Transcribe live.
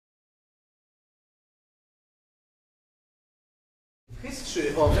history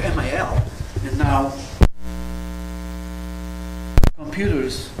of MIL and now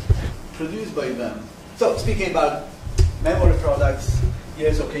computers produced by them. So speaking about memory products,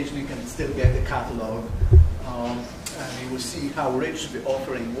 yes, occasionally you can still get the catalog, and you will see how rich the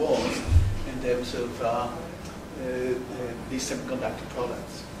offering was in terms of these semiconductor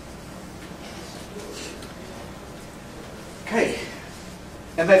products. Okay.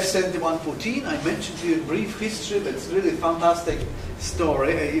 MF7114, I mentioned to you a brief history, but it's really a fantastic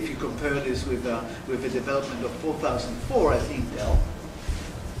story if you compare this with the development of 4004 at Intel.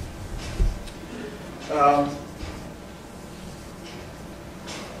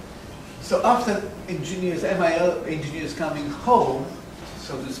 So after engineers, MIL engineers coming home,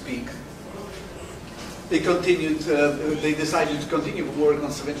 so to speak, they decided to continue work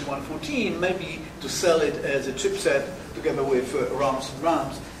on 7114, maybe to sell it as a chipset together with ROMs and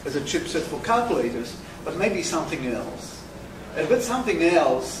RAMs as a chipset for calculators, but maybe something else. And but something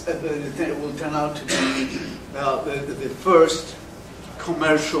else will turn out to be the first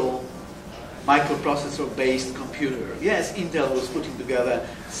commercial microprocessor-based computer. Yes, Intel was putting together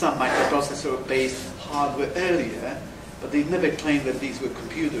some microprocessor-based hardware earlier, but they never claimed that these were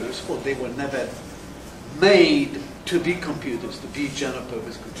computers, or they were never made to be computers, to be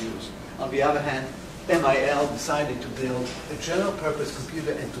general-purpose computers. On the other hand, MIL decided to build a general-purpose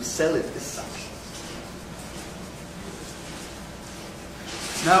computer and to sell it as such.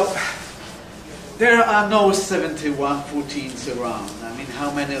 Now, there are no 7114s around. I mean,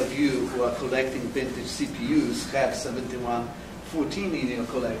 how many of you who are collecting vintage CPUs have 7114 in your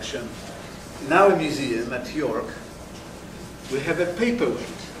collection? In our museum at York, we have a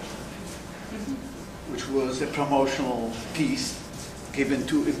paperweight, which was a promotional piece given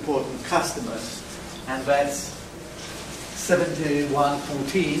to important customers, and that's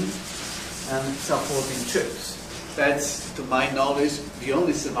 7114 and supporting chips. That's, to my knowledge, the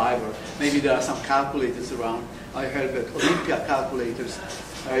only survivor. Maybe there are some calculators around. I heard that Olympia calculators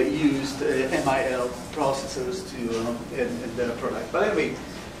used MIL processors in their product. But anyway,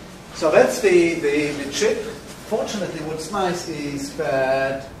 so that's the chip. Fortunately, what's nice is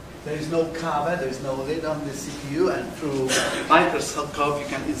that there is no cover, there is no lid on the CPU, and through microscope you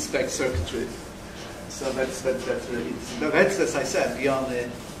can inspect circuitry. So that's really interesting. That's, as I said, the only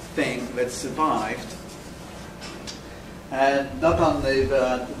thing that survived. And not only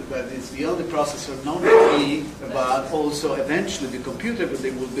that it's the only processor known to me, but also eventually the computer that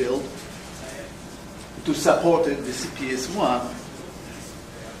they will build to support it, the CPS-1,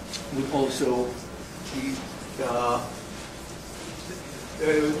 will also be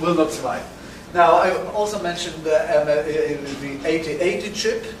will not survive. Now, I also mentioned the 8080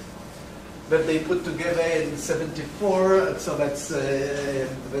 chip that they put together in '74. So that's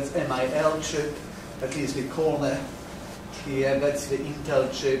MIL chip, at least the corner here. That's the Intel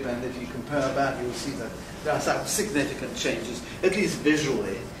chip, and if you compare that, you'll see that there are some significant changes, at least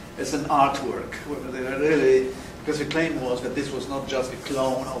visually, as an artwork. They are really, because the claim was that this was not just a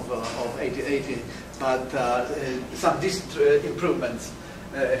clone of 8080, but some decent improvements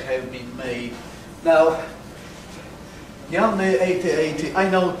have been made. Now, the only 8080, I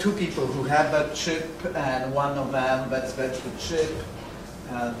know two people who have that chip, and one of them, that's the chip.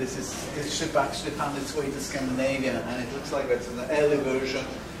 This chip actually found its way to Scandinavia, and it looks like that's an early version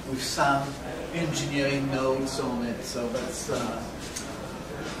with some engineering notes on it. So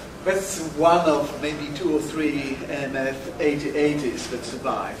that's one of maybe 2 or 3 MF 8080s that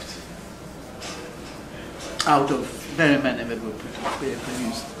survived out of very many that were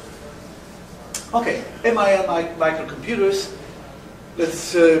produced. Okay, MIL microcomputers.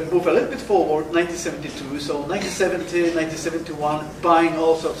 Let's move a little bit forward, 1972. So 1970, 1971, buying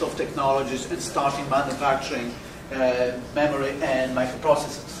all sorts of technologies and starting manufacturing memory and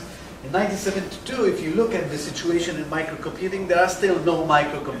microprocessors. In 1972, if you look at the situation in microcomputing, there are still no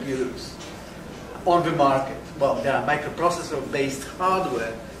microcomputers on the market. Well, there are microprocessor-based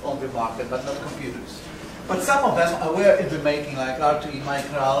hardware on the market, but not computers. But some of them were in the making, like R2E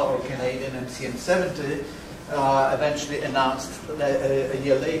Micral or Canadian MCM70, eventually announced a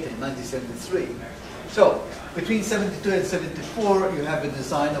year later, in 1973. So, between 72 and 74, you have the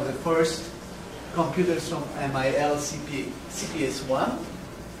design of the first computers from MIL CPS-1.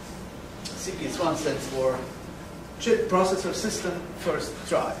 CPS-1 stands for Chip Processor System First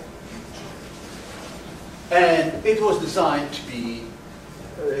Try. And it was designed to be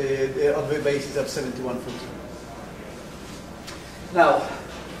on the basis of 7114. Now,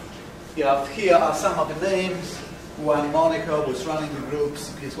 here are some of the names. Juan Monaco was running the group,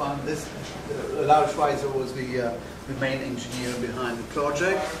 CPS-1. This, Lars Schweizer was the main engineer behind the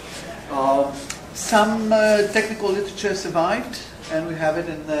project. Some technical literature survived. and we have it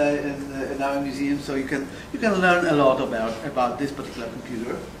in our museum, so you can learn a lot about this particular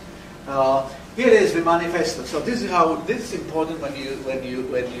computer. Here is the manifesto. So this is important when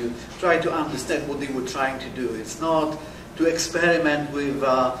you try to understand what they were trying to do. It's not to experiment with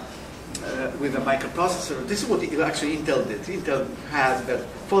a microprocessor. This is what actually Intel did. Intel has that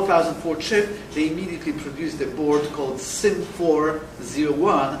 4004 chip. They immediately produced a board called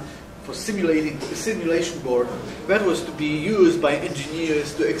SIM401 for simulation board that was to be used by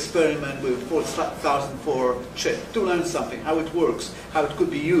engineers to experiment with 4004 chip to learn something, how it works, how it could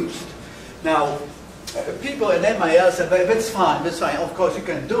be used. Now, people in MIL said, well, that's fine. Of course, you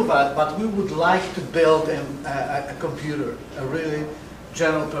can do that, but we would like to build a computer, a really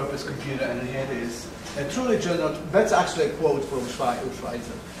general-purpose computer, and here it is. A truly general. That's actually a quote from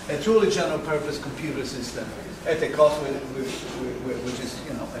Schweitzer. A truly general-purpose computer system at a cost which is,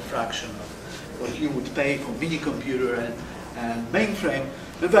 a fraction of what you would pay for mini computer and mainframe.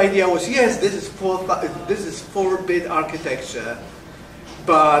 And the idea was, yes, this is 4-bit architecture.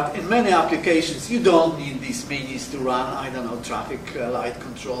 But in many applications, you don't need these minis to run, I don't know, traffic light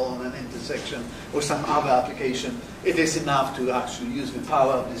control on an intersection or some other application. It is enough to actually use the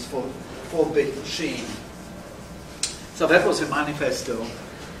power of this 4-bit machine. So that was a manifesto.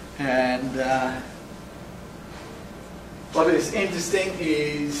 And what is interesting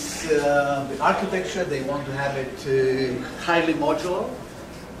is the architecture. They want to have it highly modular.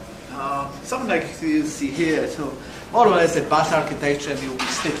 Something like you see here. So more or less a bus architecture, and you'll be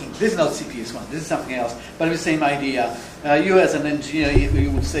sticking. This is not CPS1, this is something else, but the same idea. You as an engineer,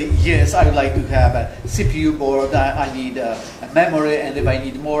 you would say, yes, I would like to have a CPU board, I need a memory, and if I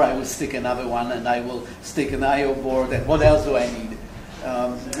need more, I will stick another one, and I will stick an I/O board, and what else do I need?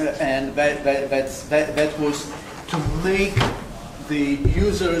 And that was to make the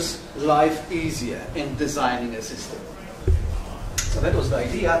user's life easier in designing a system. So that was the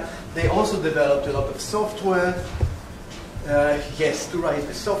idea. They also developed a lot of software. Yes, to write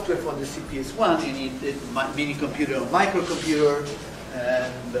the software for the CPS1, you need a mini computer or microcomputer,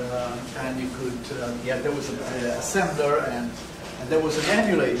 and you could, there was an assembler and there was an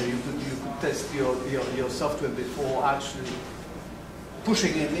emulator. You could test your software before actually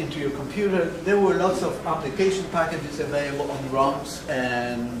pushing it into your computer. There were lots of application packages available on ROMs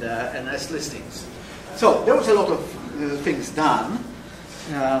and as listings. So there was a lot of things done.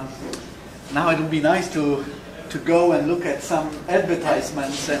 Now it would be nice to go and look at some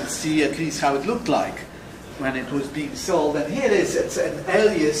advertisements and see at least how it looked like when it was being sold. And here it is. It's an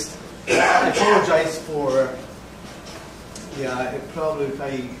earliest. I apologize for. Probably if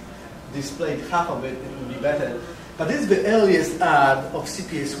I displayed half of it, it would be better. But this is the earliest ad of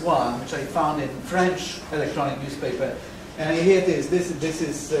CPS1, which I found in French electronic newspaper. And here it is. This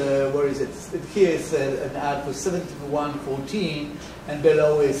is where is it? Here is an ad for 7114, and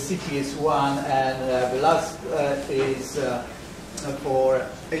below is CPS1, and the last is for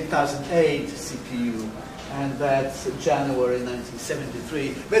 8008 CPU, and that's January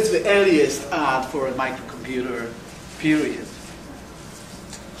 1973. That's the earliest ad for a microcomputer, period.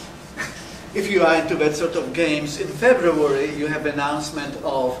 If you are into that sort of games, in February you have announcement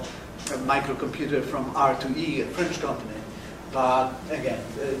of a microcomputer from R2E, a French company. But again,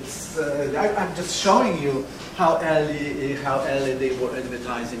 it's, I'm just showing you how early they were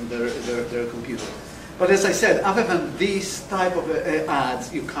advertising their computer. But as I said, other than these type of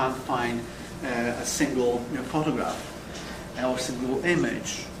ads, you can't find a single photograph or single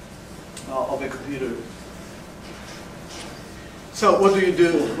image of a computer. So what do you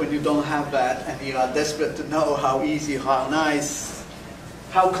do when you don't have that and you are desperate to know how easy, how nice,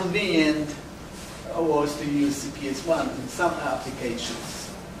 how convenient was to use CPS1 in some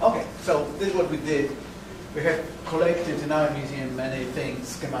applications? Okay, so this is what we did. We have collected in our museum many things,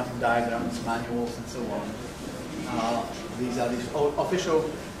 schematic diagrams, manuals, and so on. These are the official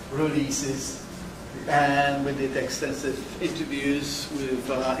releases, and we did extensive interviews with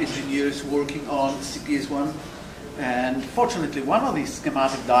engineers working on CPS1. And fortunately, one of these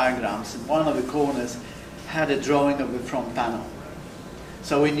schematic diagrams in one of the corners had a drawing of the front panel.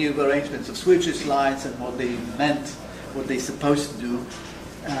 So we knew the arrangements of switches, lights, and what they meant, what they're supposed to do.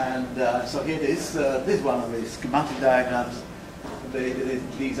 And so here it is. This is one of the schematic diagrams.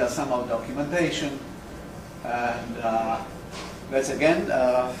 These are some of the documentation. And that's again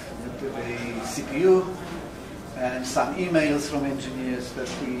the CPU and some emails from engineers that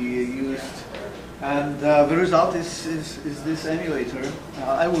we used. And the result is this emulator.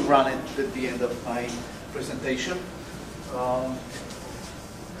 I will run it at the end of my presentation.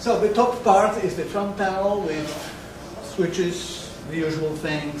 So the top part is the front panel with switches, the usual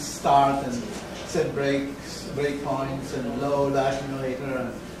things, start and set breakpoints and load accumulator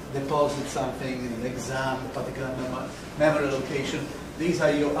and deposit something in an exam, particular memory location. These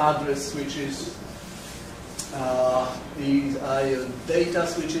are your address switches. These are your data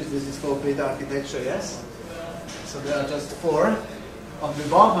switches. This is 4-bit architecture, yes? So there are just 4. On the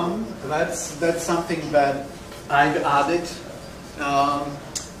bottom, that's something that I've added.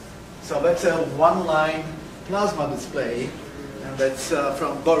 So that's a one-line plasma display, and that's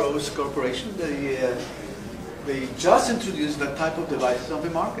from Burroughs Corporation. They just introduced that type of devices on the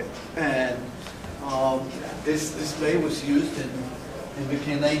market, and this display was used in the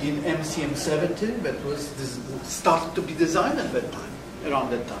Canadian MCM70 that was started to be designed at that time, around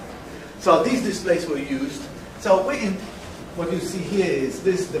that time. So these displays were used. So what you see here is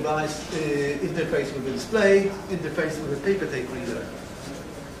this device interface with the display, interface with the paper tape reader.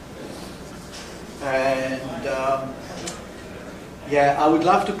 And yeah, I would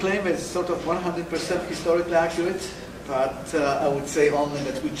love to claim it's sort of 100% historically accurate, but I would say only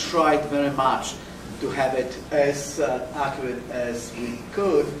that we tried very much to have it as accurate as we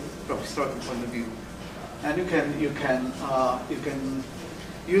could from a historical point of view. And you can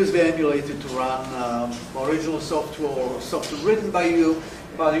use the emulator to run original software or software written by you,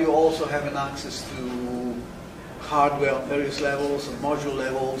 but you also have an access to hardware on various levels, on module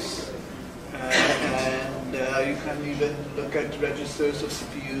levels, and you can even look at registers of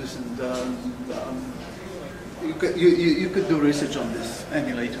CPUs, and you could do research on this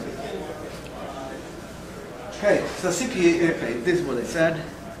emulator. Okay, so CPU, okay, this is what I said.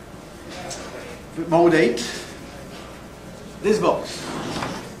 Mode 8, this box.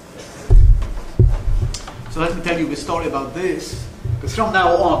 So let me tell you the story about this, because from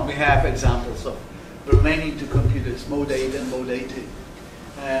now on we have examples of the remaining 2 computers, Mode 8 and Mode 80.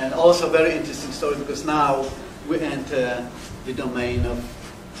 And also a very interesting story, because now we enter the domain of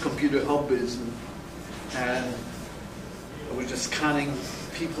computer hobbies, and I was just scanning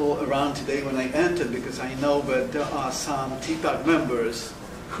people around today when I entered, because I know that there are some TPAC members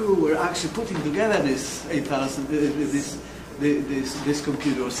who were actually putting together this 8000, this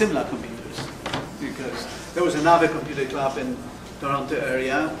computer or similar computers, because there was another computer club in Toronto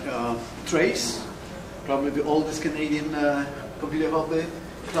area, Trace, probably the oldest Canadian computer hobby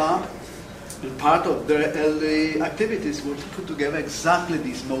club, and part of their early activities were to put together exactly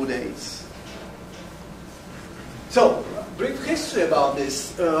these Mode 8s. So, brief history about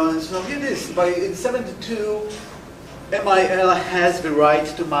this. So here it is. In '72, MIL has the right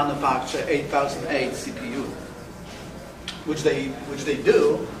to manufacture 8008 CPU, which they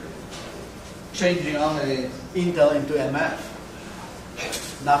do, changing only Intel into MF.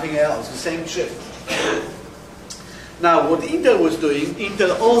 Nothing else, the same chip. Now, what Intel was doing,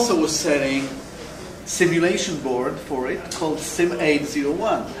 Intel also was selling simulation board for it called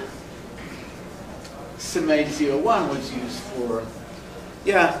SIM801. SIM801 was used for,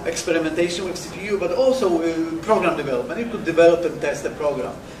 yeah, experimentation with CPU, but also program development. You could develop and test the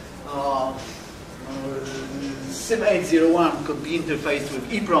program. SIM801 could be interfaced with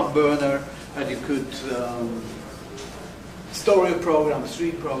EEPROM burner, and you could store your programs,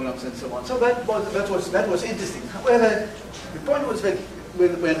 read programs, and so on. So that was interesting. However, the point was that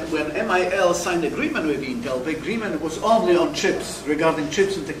when MIL signed agreement with Intel, the agreement was only on chips, regarding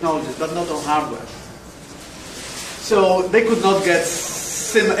chips and technologies, but not on hardware. So they could not get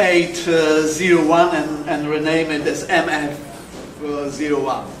SIM801 and rename it as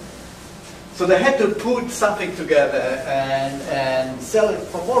MF01. So they had to put something together and sell it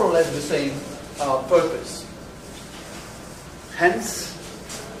for more or less the same purpose. Hence,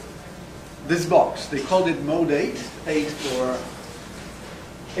 this box. They called it Mode 8, 8 for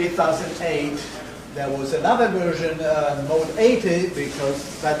 8008. There was another version, Mode 80,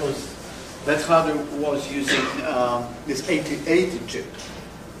 because that hardware was using this 8080 chip.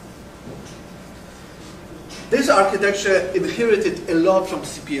 This architecture inherited a lot from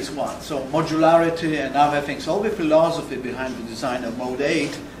CPS1, so modularity and other things. All the philosophy behind the design of Mode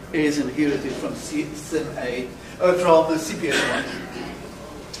 8 is inherited from SIM8, from CPS1.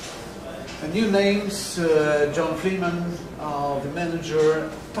 And new names, John Freeman, the manager,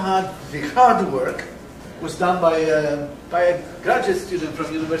 but the hard work was done by a graduate student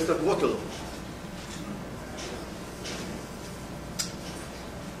from University of Waterloo,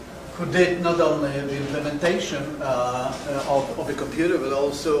 who did not only the implementation of the computer, but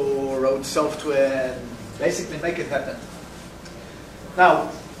also wrote software and basically make it happen. Now,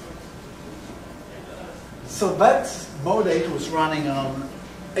 so that Mode 8 was running on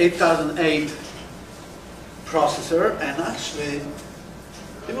 8008 processor, and actually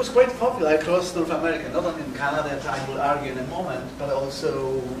it was quite popular across North America, not only in Canada, as I will argue in a moment, but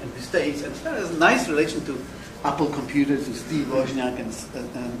also in the States. And there is a nice relation to Apple computers, to Steve Wozniak, and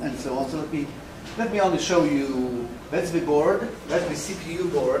so on. So let me only show you, that's the board, that's the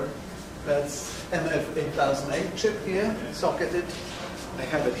CPU board, that's MF8008 chip here, socketed. I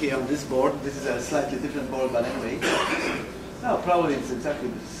have it here on this board. This is a slightly different board, but anyway. No, probably it's exactly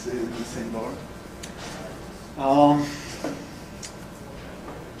the same board.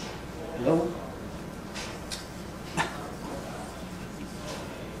 Hello?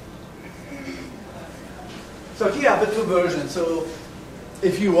 So here are the two versions. So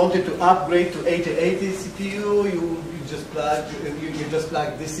if you wanted to upgrade to 8080 CPU, you just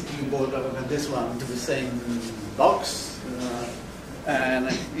plug this CPU board rather than this one to the same box.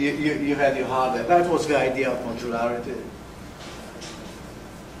 And you had your hardware. That was the idea of modularity.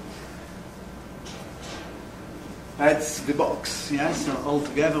 That's the box, yes. So all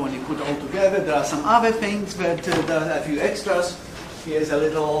together, when you put all together, there are some other things that there are a few extras. Here's a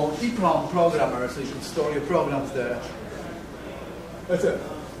little EEPROM programmer, so you can store your programs there. That's a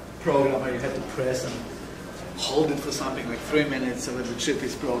programmer you have to press and hold it for something like 3 minutes so that the chip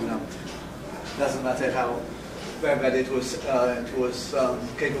is programmed. Doesn't matter how. But it was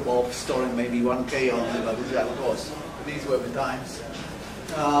capable of storing maybe 1K only, but that was. These were the times.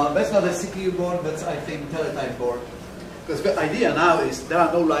 That's not a CPU board, that's, I think, teletype board. Because the idea now is there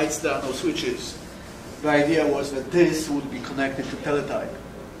are no lights, there are no switches. The idea was that this would be connected to teletype,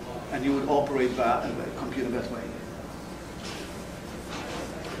 and you would operate the computer that way.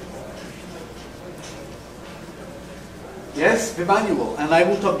 Yes, the manual, and I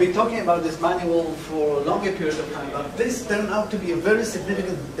will be talking about this manual for a longer period of time, but this turned out to be a very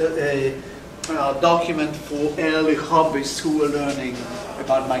significant document for early hobbyists who were learning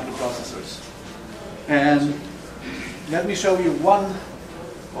about microprocessors. And let me show you one.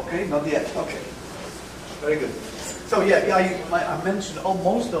 Okay, not yet. Okay, very good. So yeah, I mentioned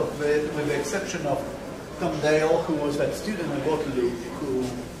almost of it, with the exception of Tom Dale, who was that student at Waterloo, who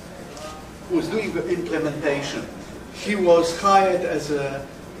was doing the implementation. He was hired as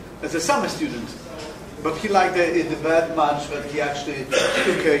a summer student, but he liked it that much that he actually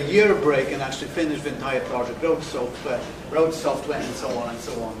took a year break and actually finished the entire project, wrote software, and so on and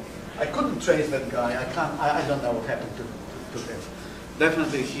so on. I couldn't trace that guy. I don't know what happened to him.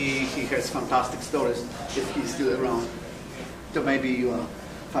 Definitely, he has fantastic stories if he's still around. So maybe you are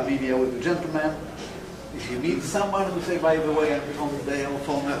familiar with the gentleman. If you meet someone who say, by the way, I'm Tom Dale,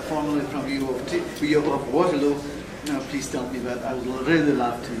 formerly from U of Waterloo, please tell me that. I would really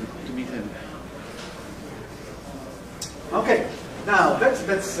love to meet him. Okay, now that's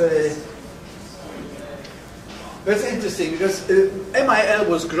interesting because MIL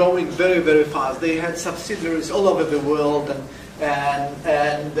was growing very, very fast. They had subsidiaries all over the world,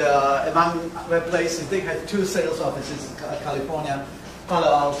 and among other places, they had 2 sales offices in California,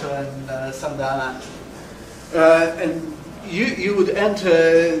 Palo Alto and Santa Ana. And you would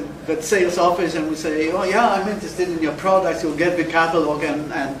enter that sales office and would say, oh yeah, I'm interested in your products, you'll get the catalog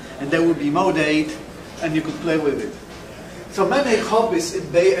and there would be Mo date and you could play with it. So many hobbyists in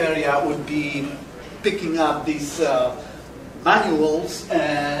Bay Area would be picking up these manuals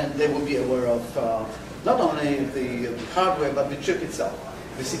and they would be aware of not only the hardware but the chip itself,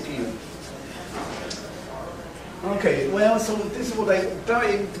 the CPU. Okay, well, so this is what I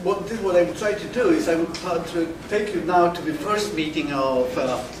will try to do is I will try to take you now to the first meeting of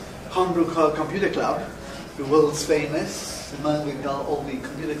Homebrew Computer Club, the world's famous among all the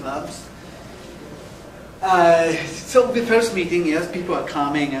computer clubs. So the first meeting, yes, people are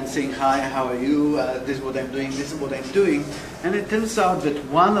coming and saying, hi, how are you? This is what I'm doing, this is what I'm doing. And it turns out that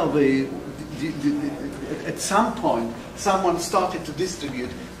one of at some point, someone started to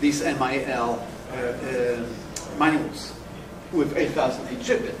distribute these MIL manuals with 8008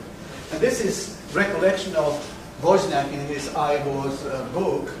 chip in. And this is recollection of Wozniak in his I Was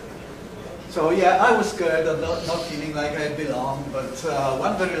book. So yeah, I was scared of not feeling like I belonged, but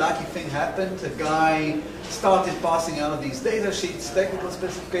one very lucky thing happened. A guy started passing out these data sheets, technical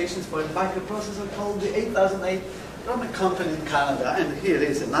specifications for a microprocessor called the 8008 from a company in Canada. And here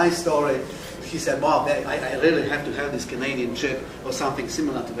is a nice story. He said, wow, I really have to have this Canadian chip or something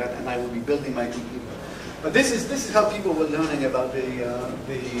similar to that, and I will be building my computer. But this is how people were learning about the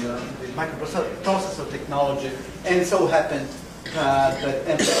microprocessor technology, and it so happened that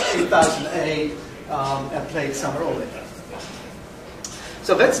 8008 played some role in it.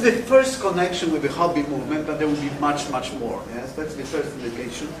 So that's the first connection with the hobby movement, but there will be much, much more. Yes, that's the first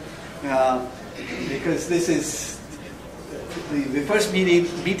indication, because this is the first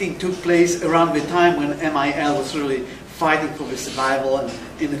meeting took place around the time when MIL was really fighting for their survival, and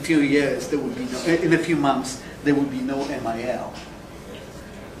in a few years there would be no, in a few months there would be no MIL.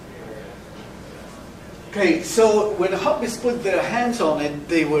 Okay, so when the hobbyists put their hands on it,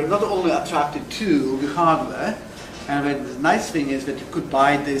 they were not only attracted to the hardware, and the nice thing is that you could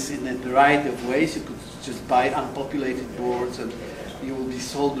buy this in a variety of ways. You could just buy unpopulated boards and you will be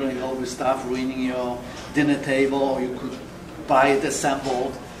soldering all the stuff, ruining your dinner table, or you could buy it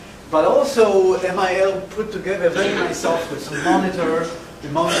assembled. But also MIL put together very nice software. So monitor, the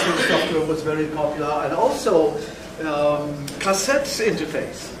monitoring software was very popular, and also cassette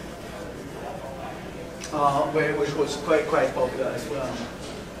interface, which was quite popular as well.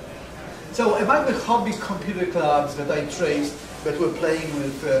 So among the hobby computer clubs that I traced that were playing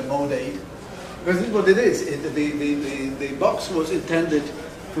with Mode 8, because this is what it is. The box was intended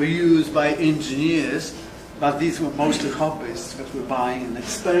for use by engineers, but these were mostly hobbyists that were buying and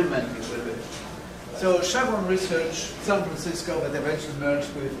experimenting with it. So Chevron Research, San Francisco, that eventually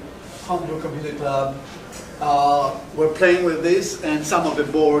merged with Homebrew Computer Club, were playing with this, and some of the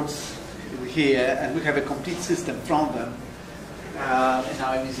boards here, and we have a complete system from them in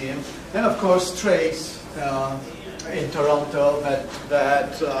our museum. And of course, Trace in Toronto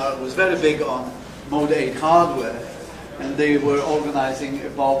that was very big on Mode 8 hardware, and they were organizing a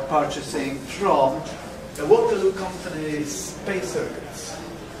bulk purchasing from the Waterloo company, Space Circuits.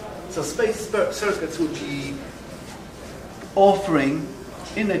 So Space Circuits would be offering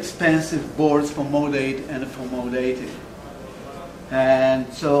inexpensive boards for Mode 8 and for Mode 80.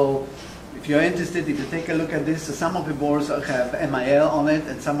 And so if you're interested, if you take a look at this, so some of the boards have MIL on it,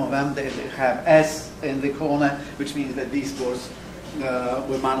 and some of them they have S in the corner, which means that these boards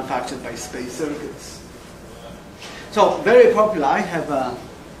were manufactured by Space Circuits. So very popular. I have,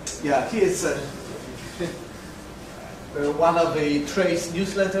 here's one of the Trace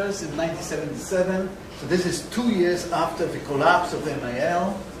newsletters in 1977. So this is 2 years after the collapse of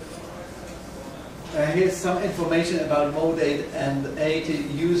MIL. Here's some information about Mode 8 and 80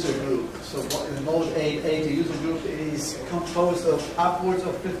 user group. So the Mode 8 80 user group is composed of upwards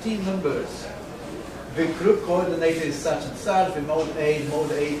of 15 members. The group coordinator is such and such. The Mode 8,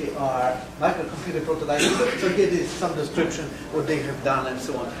 Mode 80 are microcomputer prototypes. So here is some description what they have done and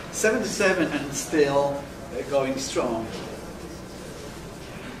so on. 77 and still going strong.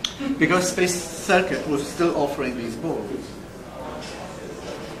 Because Space Circuit was still offering these boards.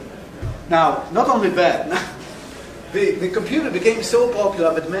 Now, not only that, the computer became so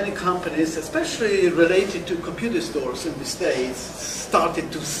popular that many companies, especially related to computer stores in the States,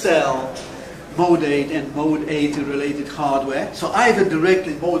 started to sell Mode 8 and Mode 80 related hardware. So either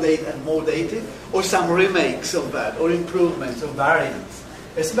directly Mode 8 and Mode 80, or some remakes of that, or improvements or variants.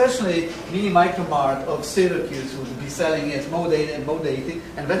 Especially Mini Micromart of Syracuse would be selling it Mode 8 and Mode 80,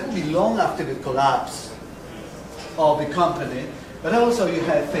 and that would be long after the collapse of the company. But also you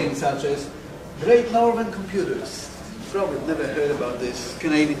have things such as Great Northern Computers. You probably never heard about this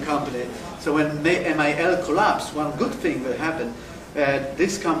Canadian company. So when MIL collapsed, one good thing that happened,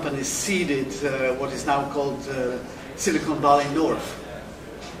 this company seeded what is now called Silicon Valley North.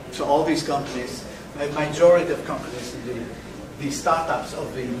 So all these companies, a majority of companies in the startups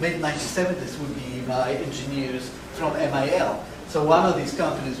of the mid-1970s would be by engineers from MIL. So one of these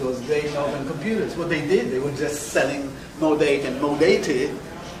companies was Great Northern Computers. What they did, they were just selling Mode 8 and Mode 80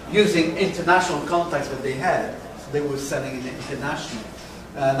 using international contacts that they had. So they were selling it internationally.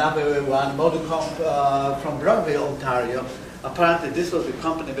 Another one, Microcomp from Brockville, Ontario. Apparently this was the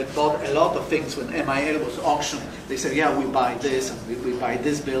company that bought a lot of things when MIL was auctioned. They said, yeah, we buy this, and we buy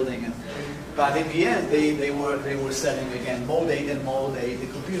this building. But in the end, they were selling again Mode 8 and Mode 80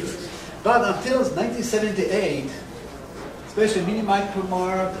 computers. But until 1978, especially Mini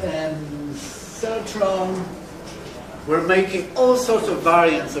Micromart and Celtron were making all sorts of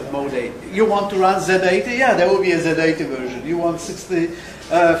variants of Mode 8. You want to run Z80? Yeah, there will be a Z80 version. You want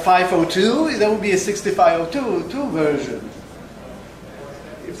 6502? There will be a 6502 version.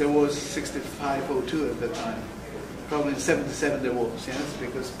 If there was 6502 at the time. Probably in 77 there was, yes,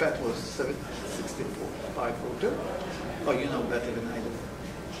 because PET was 6502. Oh, you know better than I do.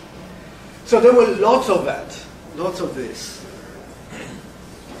 So there were lots of that, lots of this.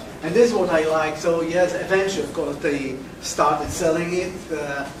 And this is what I like. So yes, eventually, of course, they started selling it.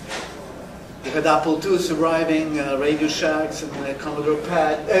 They had Apple IIs arriving, Radio Shacks, and Commodore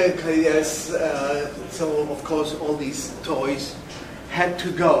PAD. Yes, so of course, all these toys had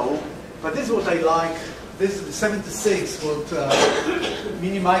to go. But this is what I like. This is the 76. What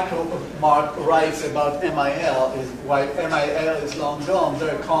Mini Micromart writes about MIL is why MIL is long gone.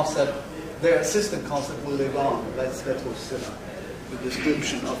 Their concept, their system concept will live on. That was the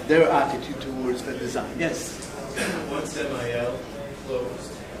description of their attitude towards the design. Yes? Once MIL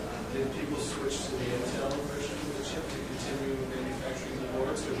closed, did people switch to the Intel version of the chip to continue manufacturing the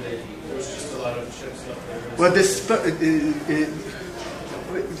boards, or there was just a lot of chips left there? Well,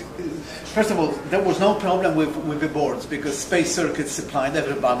 first of all, there was no problem with the boards because space circuits supplied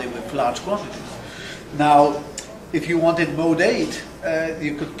everybody with large quantities. Now, if you wanted mode 8,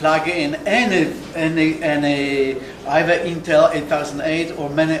 you could plug in any either Intel 8008 or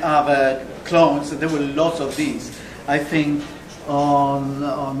many other clones. There were lots of these. I think on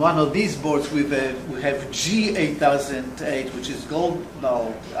one of these boards we have G8008, which is gold.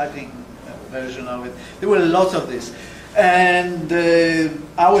 No, I think version of it. There were lots of this. And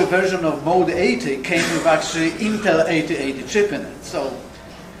our version of Mode 80 came with actually Intel 8080 chip in it. So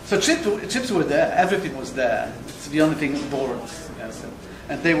chips were there, everything was there. It's the only thing boards. Yes.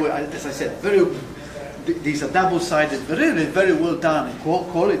 And they were, as I said, these are double-sided, really very well done.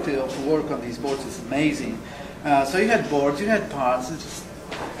 Quality of work on these boards is amazing. So you had boards, you had parts,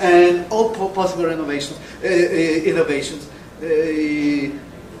 and all possible innovations.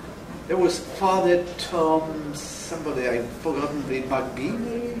 There was Father Tom, somebody, I've forgotten the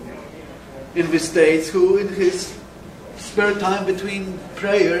McBee in the States, who in his spare time between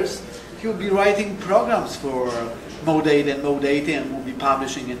prayers, he would be writing programs for Mode 8 and Mode 80 and would be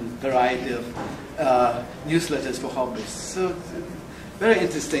publishing in a variety of newsletters for hobbyists. So very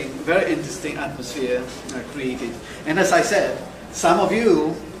interesting atmosphere created. And as I said, some of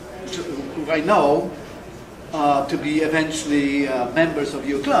you, who I know to be eventually members of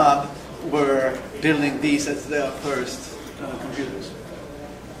your club, were building these as their first computers.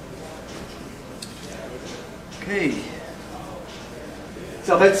 Okay.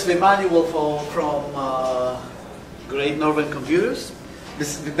 So that's the manual from Great Northern Computers.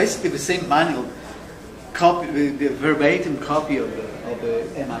 This is basically the same manual, the verbatim copy of the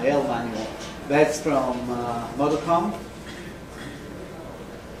MIL manual. That's from Microcom.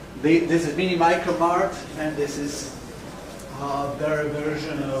 This is Mini Micromart, and this is their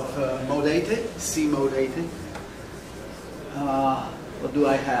version of Mode 80, C Mode 80. What do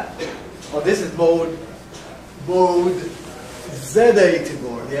I have? Oh, this is Mode Z80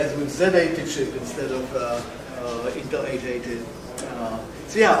 board, yes, with Z80 chip instead of Intel 880.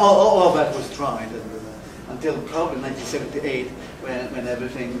 So yeah, all of that was tried until probably 1978 when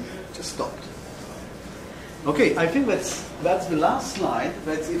everything just stopped. Okay, I think that's the last slide.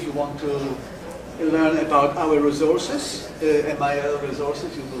 That's if you want to learn about our resources, MIL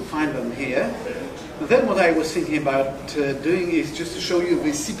resources, you will find them here. And then what I was thinking about doing is just to show you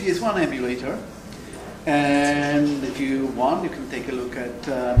the CPS1 emulator. And if you want, you can take a look at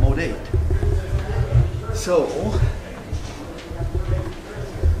Mode 8. So,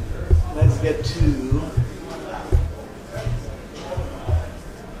 let's get to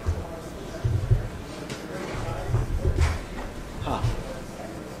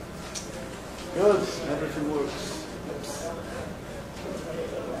good, everything works. Oops.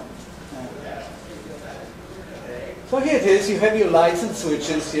 So here it is, you have your lights and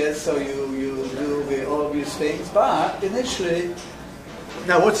switches, yes, so you do the obvious things, but initially,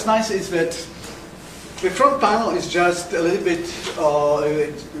 now what's nice is that the front panel is just a little bit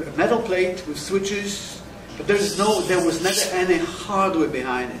a metal plate with switches, but there was never any hardware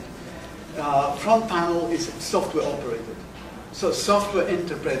behind it. Front panel is software operated. So software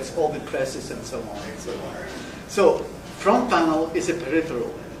interprets all the presses and so on and so on. So front panel is a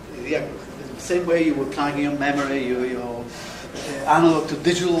peripheral. Yeah, the same way you would plug in your memory, your analog to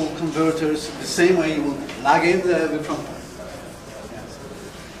digital converters, the same way you will plug in the front panel. Yes.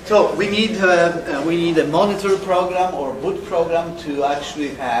 So we need a monitor program or boot program to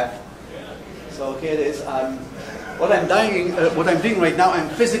actually have. So here it is. What I'm doing right now, I'm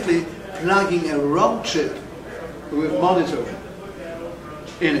physically plugging a ROM chip with monitor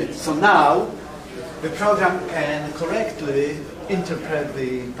in it. So now the program can correctly interpret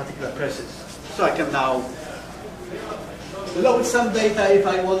the particular presses. So I can now load some data if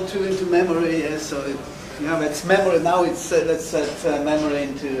I want to into memory. Yes, so it's memory now. It's let's set memory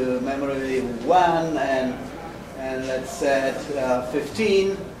into memory 1 and let's set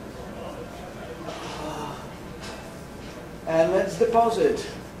 15 and let's deposit.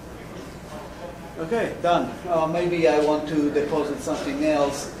 Okay, done. Maybe I want to deposit something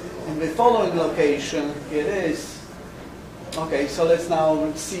else in the following location. Here it is. Okay, so let's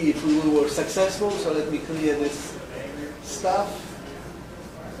now see if we were successful. So let me clear this stuff.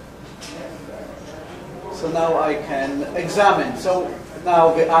 So now I can examine. So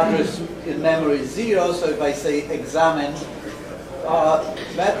now the address in memory is 0. So if I say examine,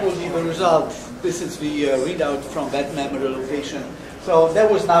 that will be the result. This is the readout from that memory location So there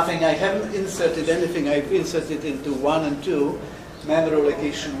was nothing. I haven't inserted anything. I've inserted into 1 and 2, memory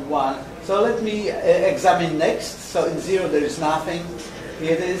location 1. So let me examine next. So in 0 there is nothing.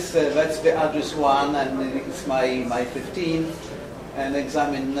 Here it is. That's the address 1, and it's my 15. And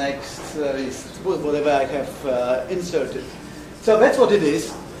examine next is whatever I have inserted. So that's what it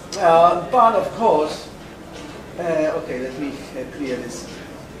is. But of course, okay, let me clear this.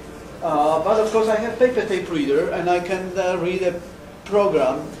 But of course I have paper tape reader, and I can read a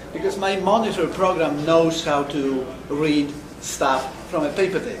program, because my monitor program knows how to read stuff from a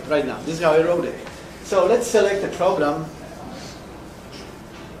paper tape right now. This is how I wrote it. So let's select a program.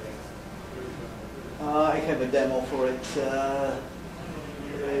 I have a demo for it.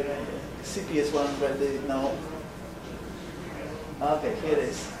 CPS one ready? No. Okay, here it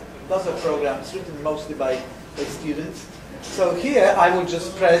is. Lots of programs written mostly by students. So here I will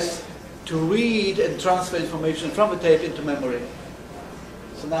just press to read and transfer information from the tape into memory.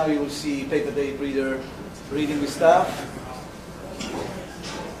 So now you will see paper tape reader reading the stuff.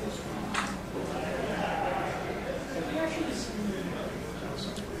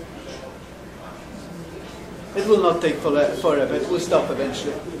 It will not take forever. It will stop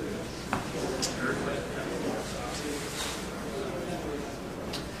eventually.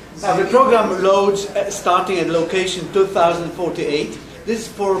 Now the program loads starting at location 2048. This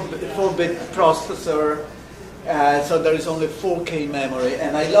is 4-bit processor, so there is only 4K memory,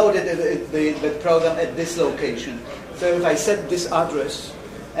 and I loaded the program at this location. So if I set this address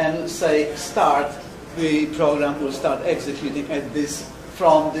and say start, the program will start executing at this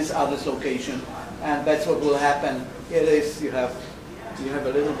from this address location, and that's what will happen. Here it is. You have a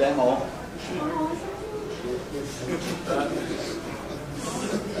little demo.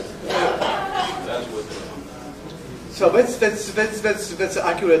 So that's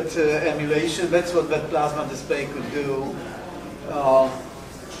accurate emulation. That's what that plasma display could do. Of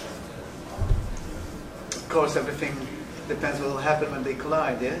course, everything depends what will happen when they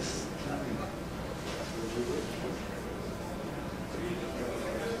collide. Yes.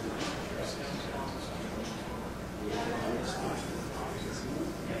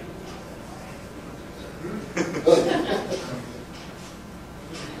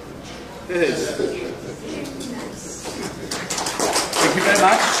 It is. Thank you very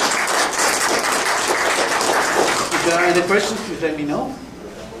much. If there are any questions, please let me know.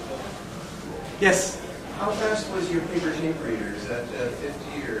 Yes? How fast was your paper tape reader? Is that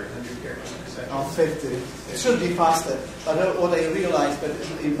 50 or 100 characters per second? Oh, 50. It should be faster. But what I realized that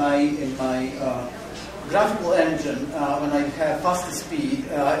in my graphical engine, when I have faster speed,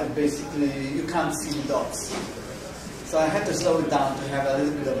 basically you can't see the dots. So I had to slow it down to have a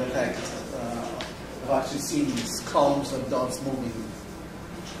little bit of effect of actually seeing these columns of dots moving.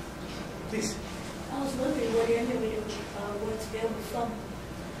 Please. I was wondering what emulator was available from.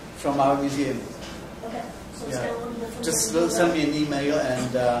 From our museum. Okay. So it's Yeah. downloadable from Just the send me an email,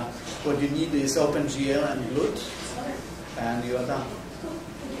 and what you need is OpenGL and GLUT, Okay. and you are done.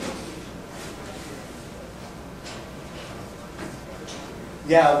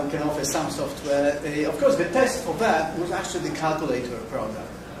 Yeah, we can offer some software. Of course, the test for that was actually the calculator program.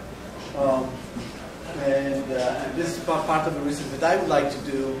 And this is part of the reason that I would like to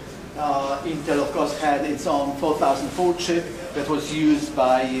do. Intel, of course, had its own 4004 chip that was used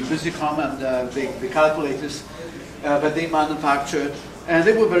by Busicom and the calculators that they manufactured. And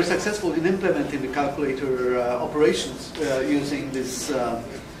they were very successful in implementing the calculator operations using this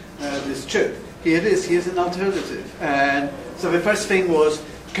chip. Here it is. Here's an alternative. And so the first thing was,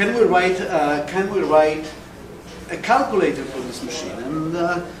 can we write a calculator for this machine? And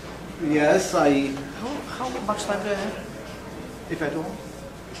yes, how much time do I have, if at all?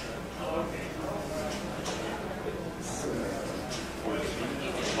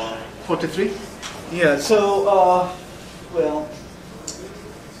 43. Yeah. So well.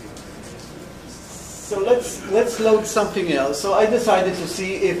 So let's load something else. So I decided to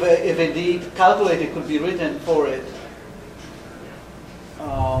see if indeed calculator could be written for it.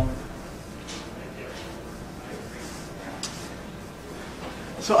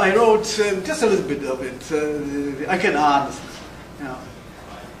 So I wrote just a little bit of it. I can add, you know,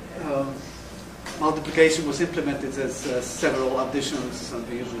 multiplication was implemented as several additions on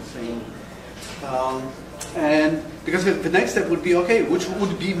the usual thing. And because the next step would be, okay, which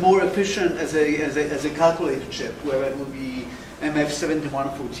would be more efficient as a calculator chip, whether it would be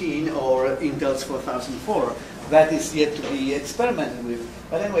MF7114 or Intel's 4004. That is yet to be experimented with.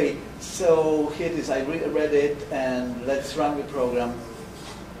 But anyway, so here it is. I read it, and let's run the program.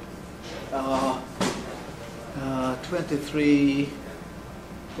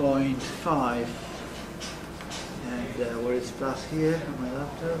 23.5. And where is plus here on my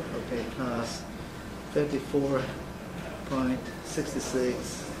laptop? Okay, plus 34.66.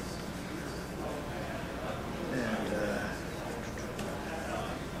 And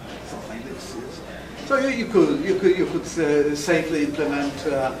something like this. So you could safely implement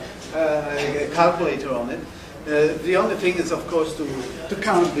a calculator on it. The only thing is, of course, to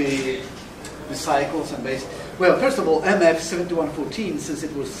count the cycles and base. Well, first of all, MF7114, since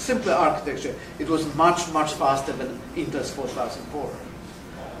it was simpler architecture, it was much faster than Intel's 4004.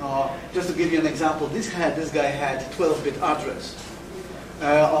 Just to give you an example, this guy had 12-bit address.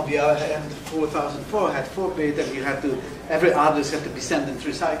 On the other hand, 4004 had 4-bit, and every address had to be sent in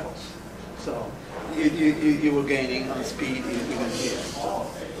 3 cycles. So you were gaining on speed even here.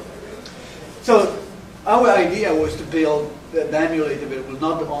 So our idea was to build an emulator that will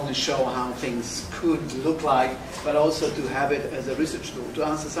not only show how things could look like, but also to have it as a research tool to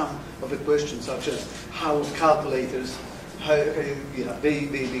answer some of the questions, such as how calculators, the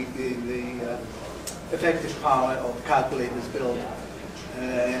effective power of calculators built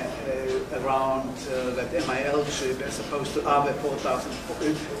around that MIL chip, as opposed to other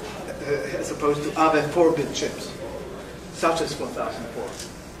 4-bit chips, such as 4004.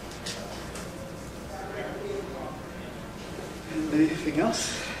 Anything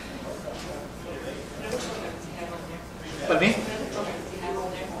else? Pardon me?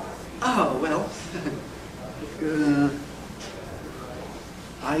 Oh, well,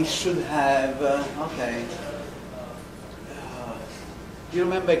 I should have, okay. Do you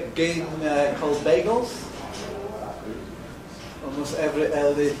remember a game called Bagels? Almost every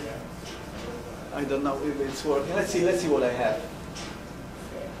LD. I don't know if it's working. Let's see what I have.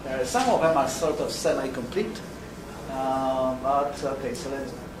 Some of them are sort of semi-complete. But okay, so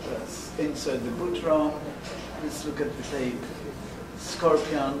let's insert the boot ROM. Let's look at the tape.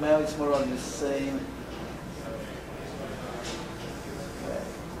 Scorpion, well, it's more or less the same.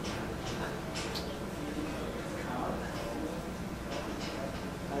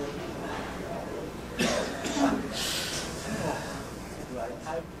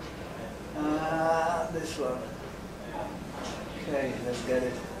 This one. Okay, let's get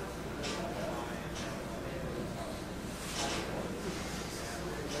it.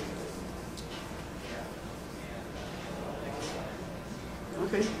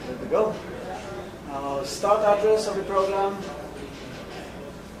 Okay, there we go. Start address of the program.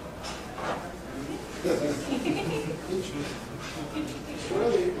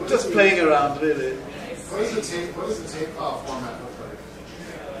 Just playing around, really. What does the tape file format look like?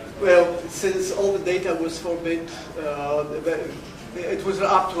 Well, since all the data was 4-bit, it was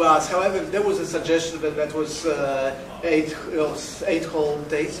up to us. However, there was a suggestion that was 8-hole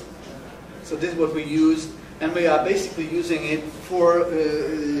tape. So this is what we used. And we are basically using it for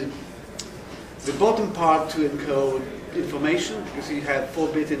the bottom part to encode information, because you have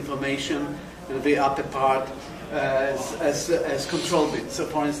 4-bit information, and the upper part as control bits. So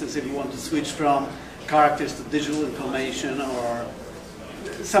for instance, if you want to switch from characters to digital information, or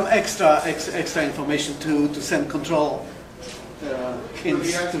some extra information to send control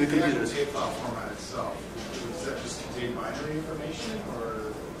hints to the computer. The tape file format itself, does that just contain binary information,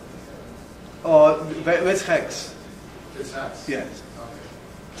 or? That's hex. It's hex? Yes. Okay.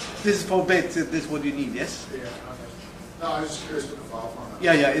 This is 4-bit, this is what you need, yes? Yeah, okay. No, I was just curious what the file format.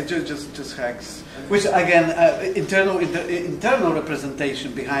 Yeah, it's just hex. Which again, internal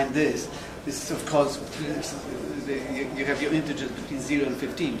representation behind this is, of course, you have your integers between 0 and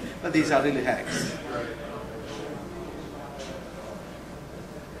 15, but these are really hex. Right.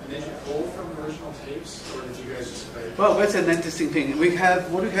 And did you pull from original tapes, or did you guys just play? Well, that's an interesting thing.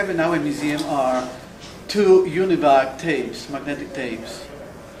 What we have in our museum are 2 UNIVAC tapes, magnetic tapes,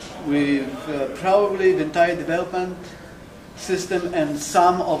 with probably the entire development system and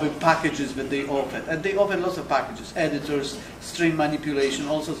some of the packages that they offered. And they offered lots of packages, editors, string manipulation,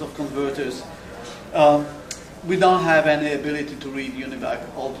 all sorts of converters. We don't have any ability to read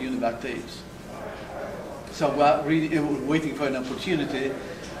all UNIVAC tapes. So we're waiting for an opportunity,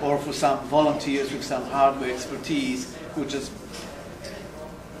 or for some volunteers with some hardware expertise who just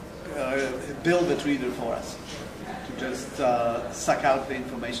build that reader for us, to just suck out the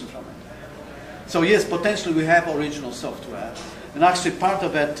information from it. So yes, potentially we have original software, and actually part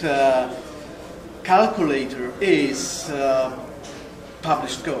of that calculator is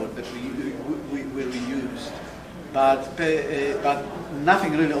published code that we reused, but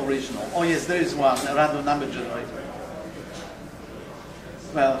nothing really original. Oh yes, there is one, a random number generator.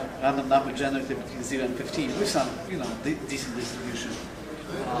 Well, random number generator between 0 and 15 with some, decent distribution.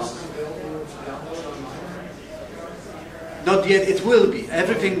 Not yet. It will be.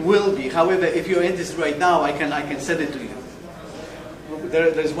 Everything will be. However, if you're interested right now, I can send it to you.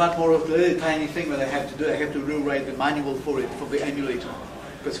 There's one more of the little tiny thing that I have to do. I have to rewrite the manual for it, for the emulator,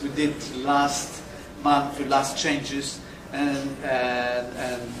 because we did last month the last changes, and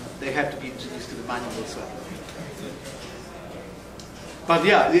they have to be introduced to the manual as well. But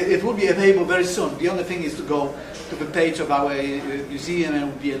yeah, it will be available very soon. The only thing is to go to the page of our museum, and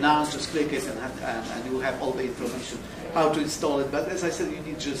it will be announced. Just click it, and you will have all the information how to install it. But as I said, you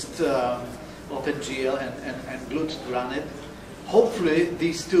need just OpenGL and Glut to run it. Hopefully,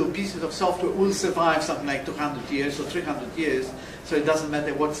 these two pieces of software will survive something like 200 years or 300 years. So it doesn't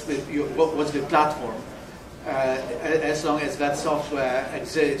matter what's the platform. As long as that software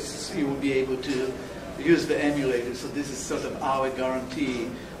exists, you will be able to use the emulator. So this is sort of our guarantee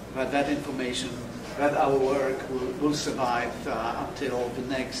that that information, that our work will survive until the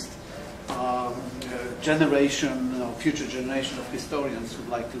next generation, future generation of historians who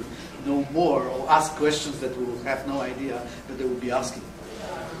would like to know more or ask questions that we will have no idea that they will be asking.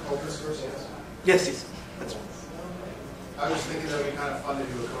 Open source, yes. Yes, yes, that's right. I was thinking that would be kind of fun to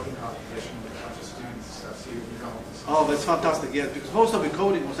do a coding competition with a bunch of students and stuff, see if we can come up with something. Oh, that's fantastic, yes, because most of the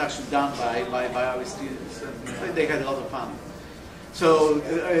coding was actually done by our students, and they had a lot of fun. So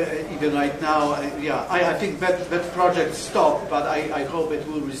even right now, yeah, I think that project stopped, but I hope it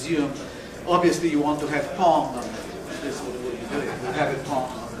will resume. Obviously, you want to have Pong on it. This is what we'll be doing. We'll have it Pong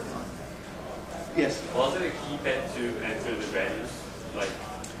all the time. Yes? Was it a keypad to enter the values? Like,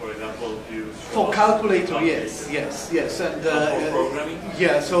 for example, you... For calculator, yes. And, for programming?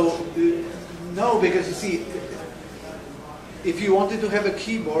 Yeah, so, no, because you see, if you wanted to have a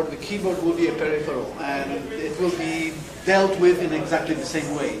keyboard, the keyboard will be a peripheral, and it will be dealt with in exactly the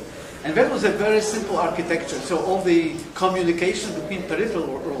same way. And that was a very simple architecture. So all the communication between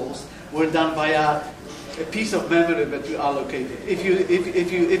peripherals were done via a piece of memory that you allocated. If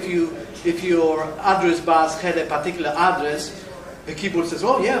your address bus had a particular address, the keyboard says,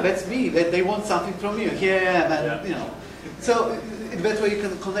 "Oh yeah, that's me. They want something from you. Here I am," and you know. So in that way, you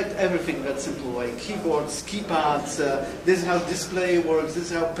can connect everything that simple way. Keyboards, keypads. This is how display works.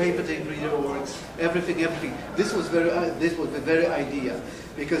 This is how paper tape reader works. Everything. This was the very idea,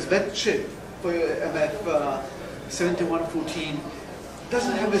 because that chip for MF 7114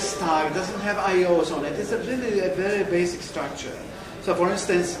 doesn't have a stack, doesn't have IOs on it. It's really a very basic structure. So, for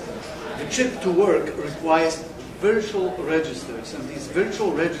instance, the chip to work requires virtual registers, and these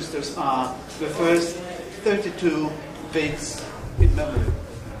virtual registers are the first 32 bits in memory.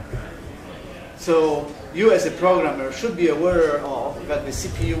 So you as a programmer should be aware of that the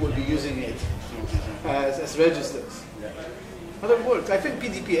CPU will be using it as registers. But it works. I think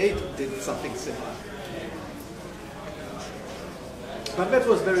PDP-8 did something similar. But that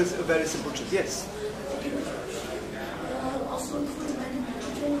was very simple chip. Yes? Also include a random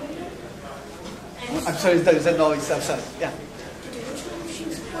generator? I'm sorry, there is a noise. I'm sorry. Yeah. Did the virtual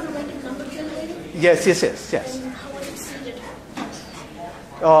machine support a random number generator? Yes. And how was it seeded?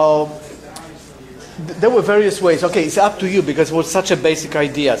 There were various ways. Okay, it's up to you because it was such a basic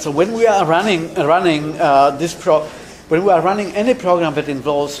idea. So when we are running when we are running any program that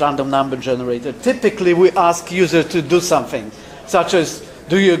involves random number generator, typically we ask user to do something, such as,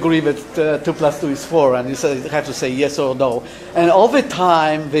 do you agree that 2 plus 2 is 4? And you have to say yes or no. And all the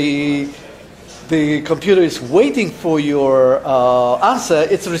time the computer is waiting for your answer,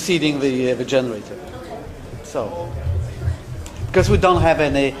 it's receiving the generator. So, because we don't have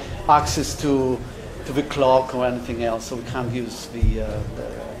any access to the clock or anything else, so we can't use the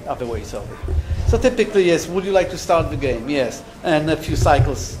other ways of it. So typically, yes, would you like to start the game? Yes. And a few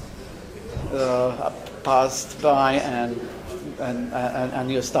cycles passed by, and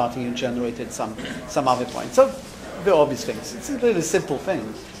you're starting, you generated some other point. So the obvious things. It's a really simple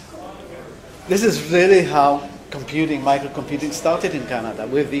thing. This is really how microcomputing started in Canada,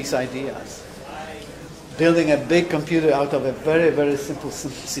 with these ideas. Building a big computer out of a very, very simple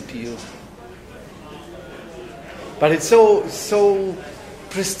CPU. But it's so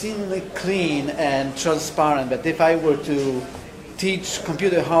pristinely clean and transparent that if I were to teach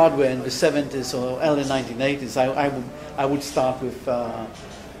computer hardware in the 70s or early 1980s, I would start with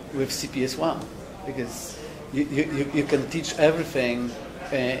CPS1, because you can teach everything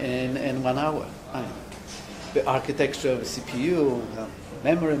in 1 hour. The architecture of the CPU,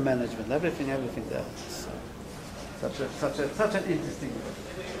 memory management, everything there. Such an interesting,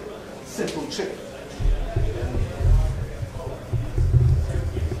 simple chip.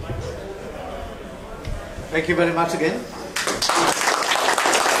 Thank you very much again.